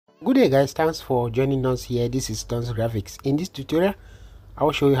Good day guys, thanks for joining us here. This is Don's Graphics. In this tutorial I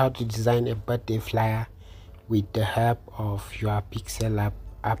will show you how to design a birthday flyer with the help of your Pixellab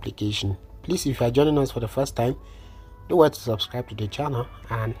application. Please, if you are joining us for the first time, don't forget to subscribe to the channel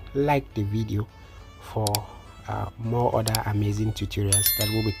and like the video for more other amazing tutorials that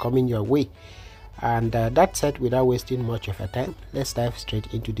will be coming your way. And that said, without wasting much of your time, let's dive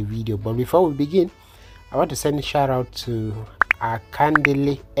straight into the video. But before we begin, I want to send a shout out to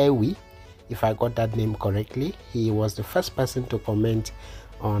Akandele Ewi, if I got that name correctly. He was the first person to comment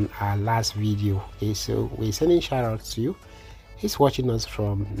on our last video. Okay, so we're sending shout outs to you. He's watching us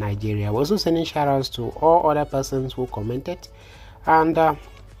from Nigeria. We're also sending shout outs to all other persons who commented. And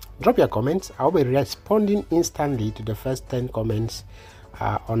drop your comments. I'll be responding instantly to the first 10 comments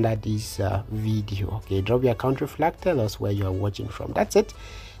under this video. Okay, drop your country flag, tell us where you are watching from. That's it.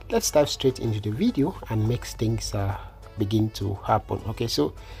 Let's dive straight into the video and make things begin to happen. Okay,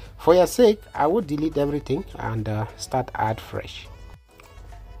 so for your sake, I will delete everything and start add fresh.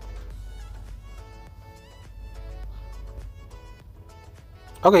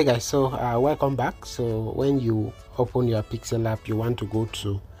 Okay guys, so welcome back. So when you open your Pixellab, you want to go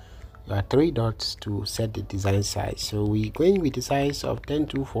to your three dots to set the design size. So we're going with the size of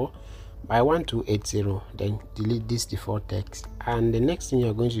 1024 by 1280. Then delete this default text, and the next thing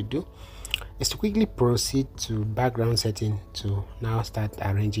you're going to do is to quickly proceed to background setting to now start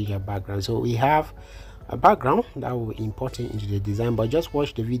arranging your background. So we have a background that will import it into the design, but just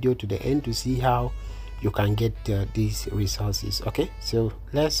watch the video to the end to see how you can get these resources. Okay, so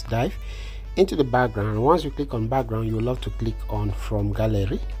let's dive into the background. Once you click on background, you will love to click on from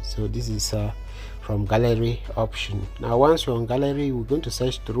gallery. So this is from gallery option. Now once you're on gallery, we're going to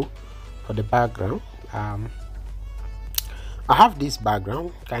search through for the background. I have this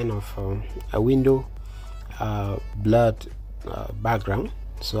background, kind of a window blurred background.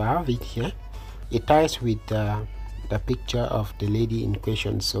 So I have it here. It ties with the picture of the lady in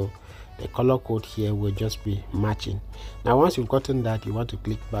question, so the color code here will just be matching. Now once you've gotten that, you want to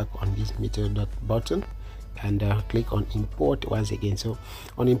click back on this middle dot button and click on import once again. So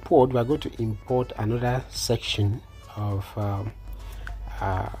on import, we are going to import another section of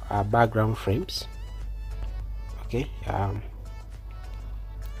our background frames. Okay,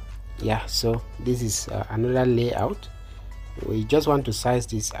 yeah, so this is another layout. We just want to size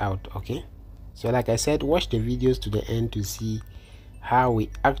this out. Okay, so like I said, watch the videos to the end to see how we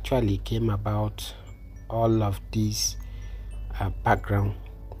actually came about all of these background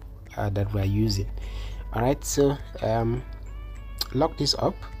that we're using. All right, so lock this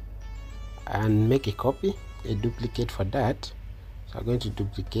up and make a copy, a duplicate for that. So I'm going to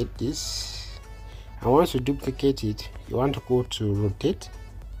duplicate this, and once you duplicate it, you want to go to rotate,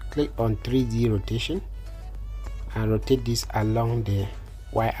 click on 3D rotation and rotate this along the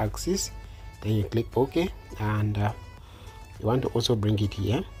y-axis. Then you click OK, and you want to also bring it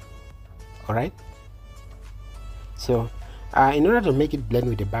here. All right, so in order to make it blend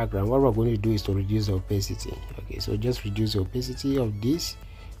with the background, what we're going to do is to reduce the opacity. Okay, so just reduce the opacity of this,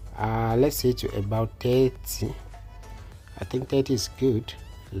 let's say to about 30. I think 30 is good,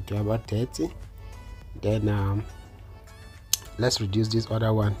 so to about 30. Then let's reduce this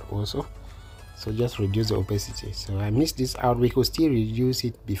other one also, so just reduce the opacity. So I missed this out. We could still reduce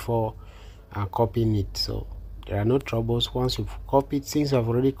it before copying it, so there are no troubles. Once you've copied, since I've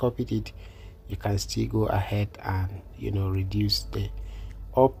already copied it, you can still go ahead and reduce the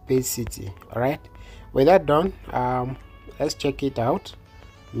opacity. All right, with that done, let's check it out,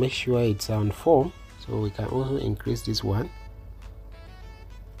 make sure it's on form. So we can also increase this one.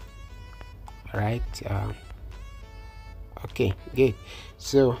 All right, okay, good.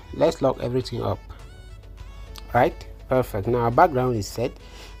 So let's lock everything up. Right, perfect. Now our background is set.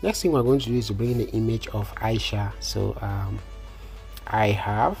 Next thing we're going to do is to bring in the image of Aisha. So I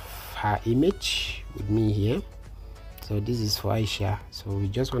have her image with me here. So this is for Aisha. So we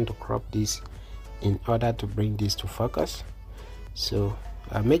just want to crop this in order to bring this to focus. So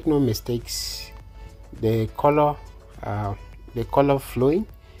make no mistakes, the color flowing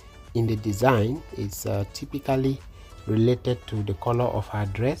in the design is typically related to the color of her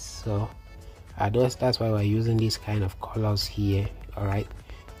dress. So that's why we're using this kind of colors here. All right,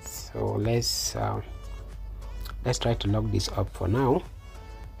 so let's try to lock this up for now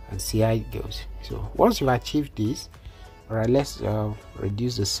and see how it goes. So once you've achieved this, all right, let's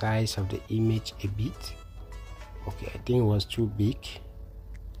reduce the size of the image a bit. Okay, I think it was too big,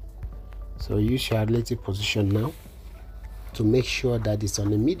 so use your relative position now to make sure that it's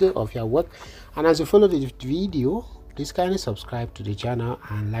on the middle of your work. And as you follow the video, please kindly subscribe to the channel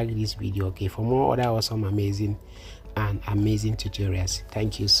and like this video, okay, for more other awesome amazing and amazing tutorials.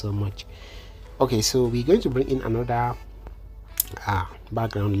 Thank you so much. Okay, so we're going to bring in another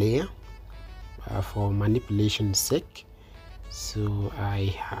background layer for manipulation sake. So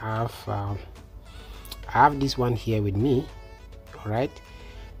I have this one here with me. All right,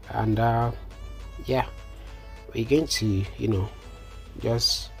 and yeah, we're going to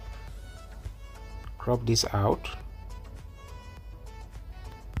just crop this out.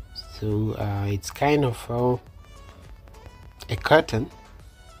 So it's kind of a curtain,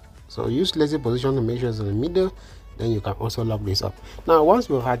 so use lazy position to make sure it's in the middle. Then you can also lock this up. Now once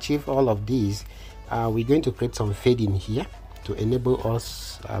we've achieved all of these, we're going to create some fading here to enable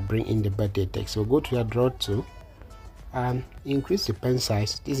us bring in the birthday text. So go to your draw tool and increase the pen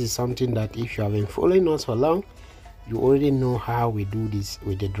size. This is something that if you have been following us for long, you already know how we do this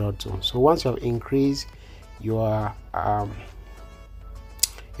with the draw tool. So once you have increased your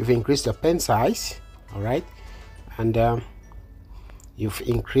you've increased the pen size, all right, and you've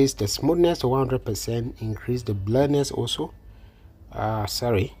increased the smoothness to 100%, increase the blurriness also.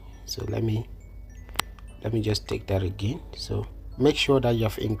 Sorry, so let me just take that again. So make sure that you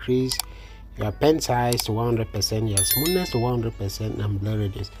have increased your pen size to 100%, your smoothness to 100%, and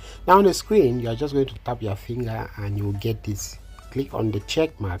blurriness. Now on the screen, you are just going to tap your finger and you will get this. Click on the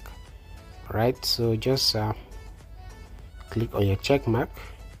check mark. All right, so just click on your check mark.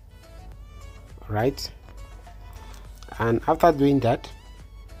 All right, and after doing that,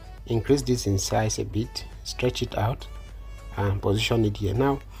 increase this in size a bit, stretch it out, and position it here.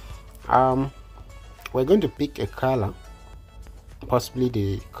 Now we're going to pick a color, possibly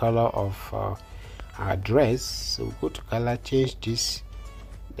the color of our dress. So go to color, change this,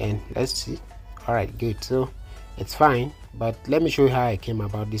 then let's see. All right, good. So it's fine, but let me show you how I came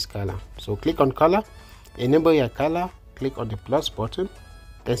about this color. So click on color, enable your color, click on the plus button,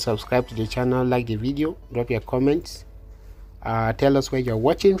 then subscribe to the channel, like the video, drop your comments, tell us where you're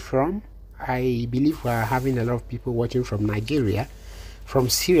watching from. I believe we're having a lot of people watching from Nigeria, from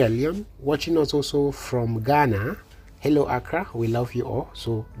Sierra Leone, watching us also from Ghana. Hello Accra, we love you all.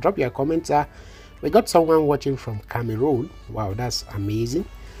 So drop your comments. We got someone watching from Cameroon. Wow, that's amazing.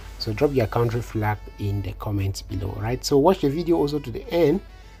 So drop your country flag in the comments below. Right, so watch the video also to the end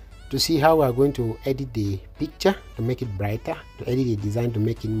to see how we are going to edit the picture to make it brighter, to edit the design to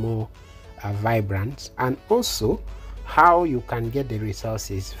make it more vibrant, and also how you can get the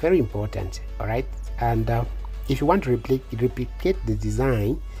resources. Very important. All right, and if you want to replicate the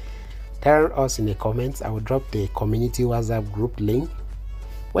design, tell us in the comments. I will drop the community WhatsApp group link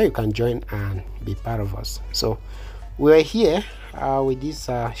where you can join and be part of us. So we're here with this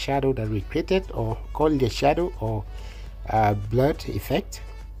shadow that we created, or call it a shadow or blurred effect.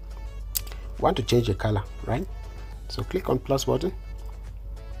 Want to change the color, right? So click on plus button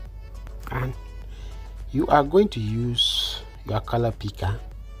and you are going to use your color picker.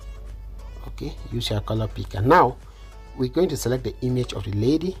 Okay, use your color picker. Now we're going to select the image of the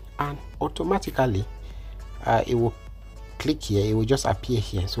lady, and automatically it will click here, it will just appear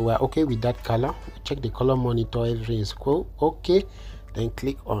here. So we're okay with that color. Check the color monitor, everything is cool. Okay, then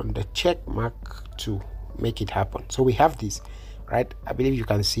click on the check mark to make it happen. So we have this, right? I believe you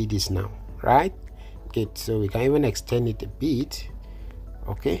can see this now, right? Good. So we can even extend it a bit.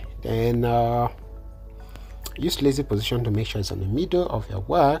 Okay, then use lazy position to make sure it's in the middle of your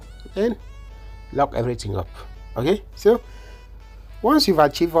work, then lock everything up. Okay, so once you've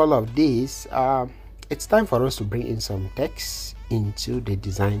achieved all of this, it's time for us to bring in some text into the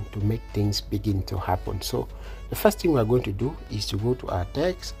design to make things begin to happen. So the first thing we're going to do is to go to our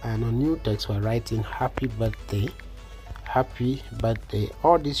text, and on new text we're writing happy birthday, happy birthday.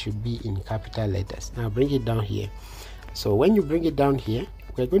 All this should be in capital letters. Now bring it down here. So when you bring it down here,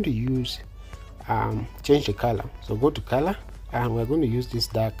 we're going to use change the color. So go to color, and we're going to use this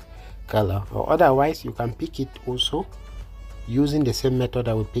dark color, or otherwise you can pick it also using the same method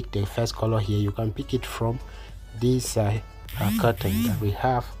that we pick the first color here. You can pick it from this curtain that we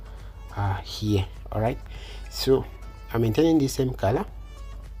have here. All right, so I'm maintaining the same color,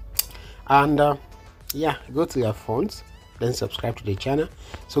 and yeah, go to your fonts, then subscribe to the channel.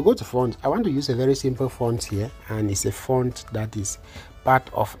 So go to font. I want to use a very simple font here, and it's a font that is part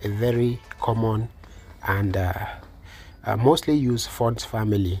of a very common and mostly used font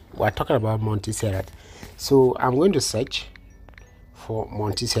family. We're talking about Montserrat. So I'm going to search for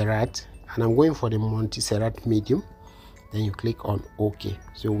Montserrat, and I'm going for the Montserrat medium. Then you click on OK.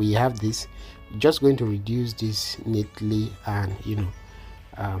 So we have this. We're just going to reduce this neatly and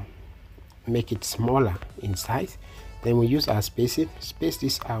make it smaller in size. Then we use our spacing, space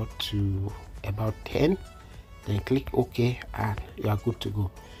this out to about 10, then click OK, and you are good to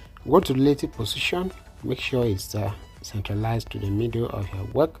go. Go to relative position, make sure it's centralized to the middle of your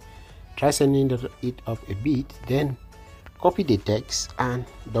work. Try sending it up a bit, then copy the text and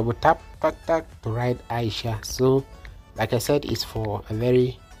double tap to write Aisha. So like I said, it's for a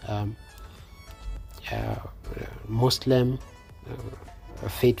very Muslim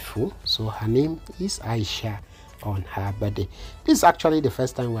faithful, so her name is Aisha on her birthday. This is actually the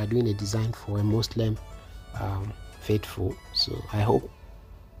first time we are doing a design for a Muslim faithful, so I hope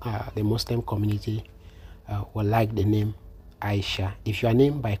the Muslim community will like the name Aisha. If your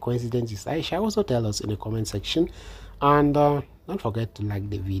name by coincidence is Aisha, also tell us in the comment section, and don't forget to like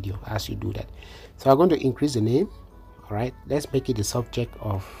the video as you do that. So I'm going to increase the name. All right, let's make it the subject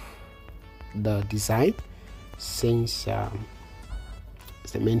of the design, since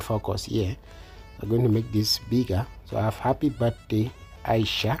it's the main focus here. I'm going to make this bigger, so I have happy birthday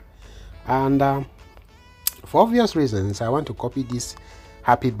Aisha, and for obvious reasons I want to copy this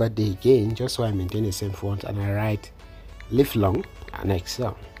happy birthday again, just so I maintain the same font, and I write live long and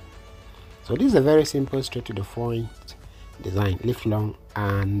excel. So this is a very simple straight to the point design, live long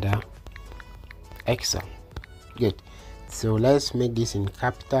and excel. Good. So let's make this in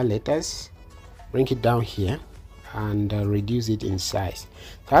capital letters, bring it down here and reduce it in size.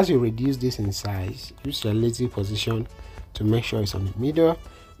 So as you reduce this in size, use your relative position to make sure it's on the middle.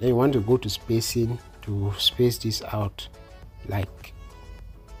 Then you want to go to spacing to space this out like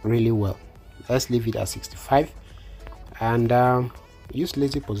really well. Let's leave it at 65 and use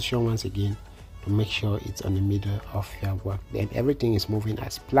relative position once again to make sure it's on the middle of your work. Then everything is moving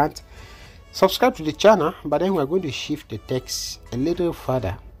as planned. Subscribe to the channel, but then we're going to shift the text a little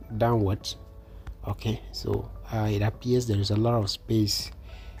further downwards. Okay, so it appears there is a lot of space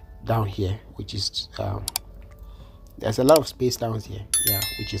down here, which is there's a lot of space down here, yeah,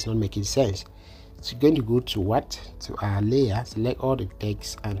 which is not making sense. So you're going to go to our layer, select all the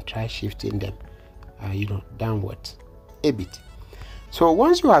text and try shifting them downwards a bit. So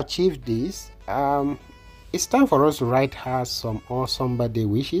once you have achieved this, it's time for us to write her some awesome birthday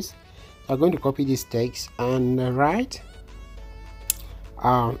wishes. So I'm going to copy this text and write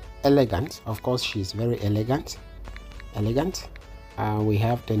elegant. Of course, she's very elegant. We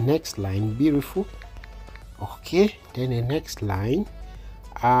have the next line, beautiful. Okay, then the next line,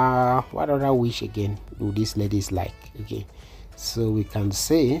 what other wish again do these ladies like? Okay, so we can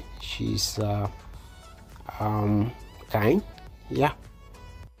say she's kind, yeah.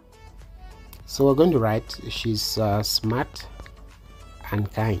 So we're going to write she's smart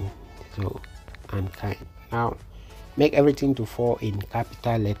and kind. So and kind. Now make everything to fall in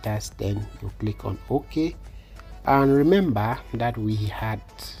capital letters, then you click on OK, and remember that we had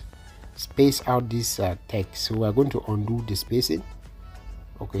spaced out this text, so we're going to undo the spacing.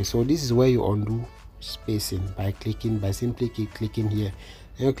 Okay, so this is where you undo spacing by simply clicking here,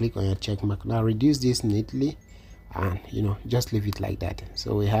 then you click on your check mark. Now reduce this neatly and just leave it like that.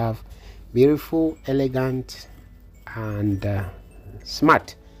 So we have beautiful, elegant and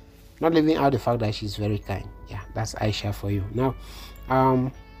smart, not leaving out the fact that she's very kind. Yeah, that's Aisha for you. Now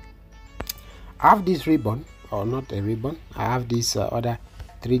I have this ribbon, or not a ribbon, I have this other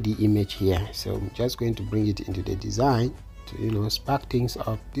 3D image here, so I'm just going to bring it into the design to spark things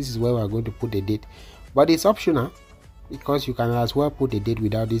up. This is where we're going to put the date, but it's optional because you can as well put the date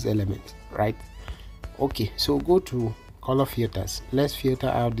without this element, right? Okay, so go to color filters. Let's filter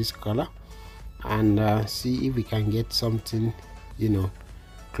out this color and see if we can get something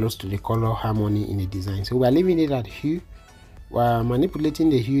close to the color harmony in the design. So we're leaving it at hue. We're manipulating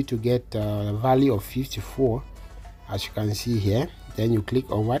the hue to get a value of 54, as you can see here. Then you click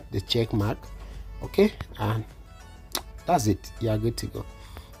on the check mark. Okay, and that's it, you are good to go.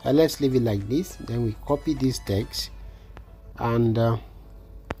 Let's leave it like this. Then we copy this text and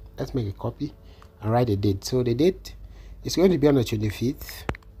let's make a copy and write the date. So the date is going to be on the 25th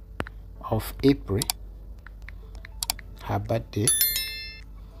of April, her birthday,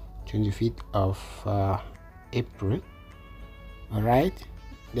 25th of April. All right,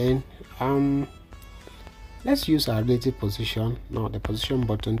 then let's use our relative position, the position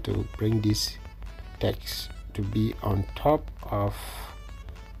button, to bring this text to be on top of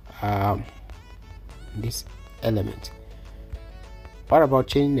this element. What about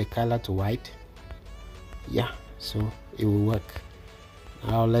changing the color to white? Yeah, so it will work.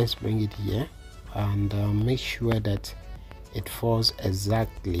 Now let's bring it here and make sure that it falls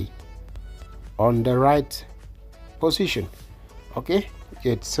exactly on the right position. Okay,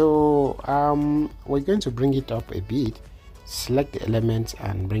 good. So we're going to bring it up a bit, select the elements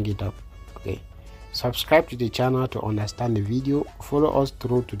and bring it up. Okay, subscribe to the channel to understand the video, follow us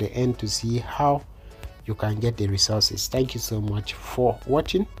through to the end to see how you can get the resources. Thank you so much for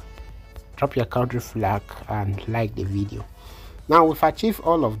watching. drop your country flag and like the video. Now we've achieved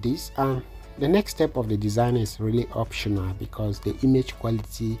all of this, and the next step of the design is really optional because the image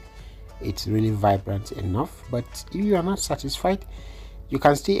quality, it's really vibrant enough. But if you are not satisfied, you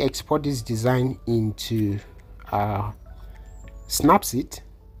can still export this design into Snapseed.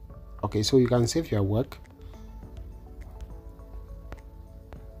 Okay, so you can save your work.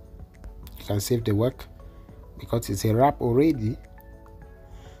 You can save the work because it's a wrap already,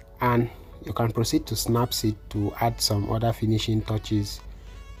 and you can proceed to Snapseed to add some other finishing touches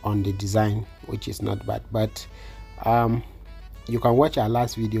on the design, which is not bad. But you can watch our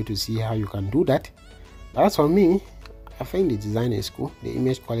last video to see how you can do that. That's for me. I think the design is cool, the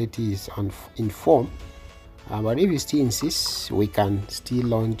image quality is in form, but if you still insist, we can still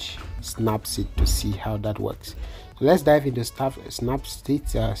launch Snapseed to see how that works. So let's dive into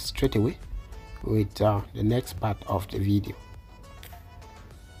Snapseed straight away with the next part of the video.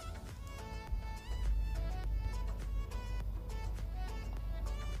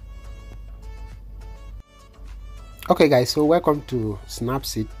 Okay guys, so welcome to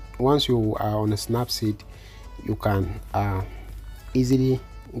Snapseed. Once you are on a Snapseed, you can easily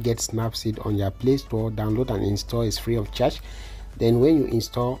get Snapseed on your Play Store. Download and install is free of charge. Then when you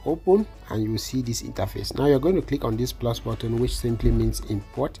install, open, and you will see this interface. Now you're going to click on this plus button, which simply means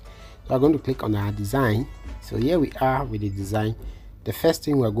import. So I'm going to click on our design. So here we are with the design. The first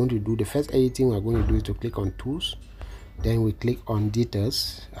thing we're going to do, the first editing we're going to do is to click on tools. Then we click on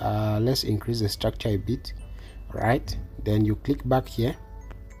details. Let's increase the structure a bit. Right, then you click back here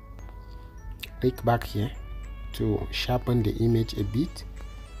to sharpen the image a bit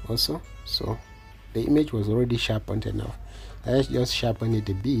also. So the image was already sharpened enough. Let's just sharpen it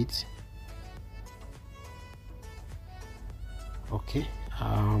a bit. Okay,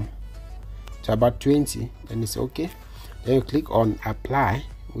 to about 20, then it's okay. Then you click on apply,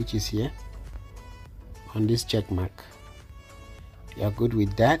 which is here on this check mark. You're good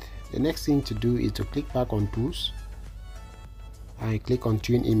with that. The next thing to do is to click back on tools and click on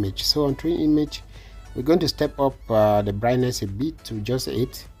tune image. So on tune image, we're going to step up the brightness a bit to just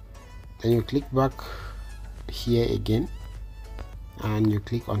 8. Then you click back here again and you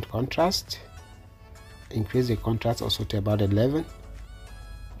click on contrast, increase the contrast also to about 11,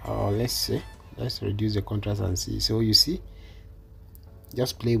 or let's reduce the contrast and see. So you see,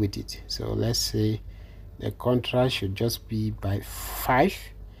 just play with it. So let's say the contrast should just be by 5.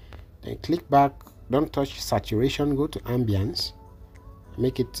 Then click back, don't touch saturation, go to ambience,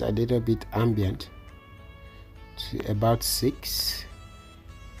 make it a little bit ambient to about 6.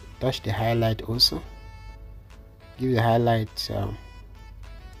 Touch the highlight also, give the highlight a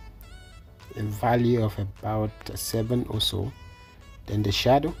value of about 7 or so. Then the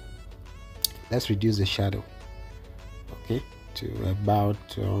shadow, let's reduce the shadow, okay, to about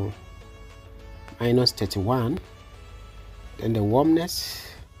minus 31. Then the warmness,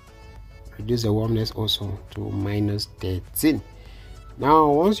 reduce the warmness also to minus 13. Now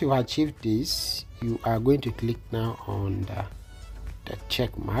once you've achieved this, you are going to click now on the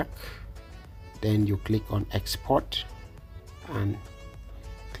check mark. Then you click on export and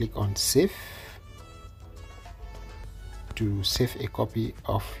click on save to save a copy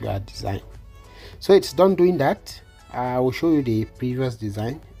of your design. So it's done doing that. I will show you the previous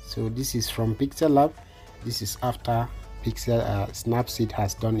design. So this is from Pixellab. This is after Snapseed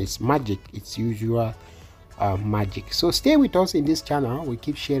has done its magic, its usual magic. So stay with us in this channel. We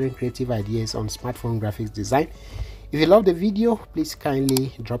keep sharing creative ideas on smartphone graphics design. If you love the video, please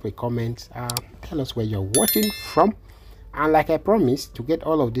kindly drop a comment, tell us where you're watching from, and like I promised, to get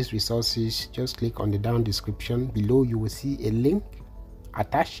all of these resources, just click on the down description below. You will see a link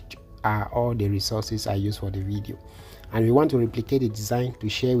attached, all the resources I use for the video. And we want to replicate the design to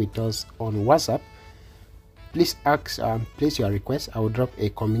share with us on WhatsApp. Please place your request. I will drop a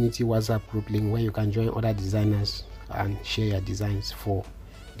community WhatsApp group link where you can join other designers and share your designs for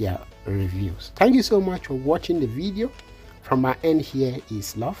their reviews. Thank you so much for watching the video. From my end, here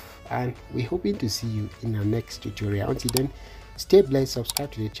is love, and we're hoping to see you in our next tutorial. Until then, stay blessed,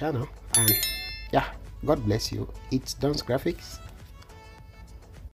 subscribe to the channel, and yeah, God bless you. It's Don's Graphics.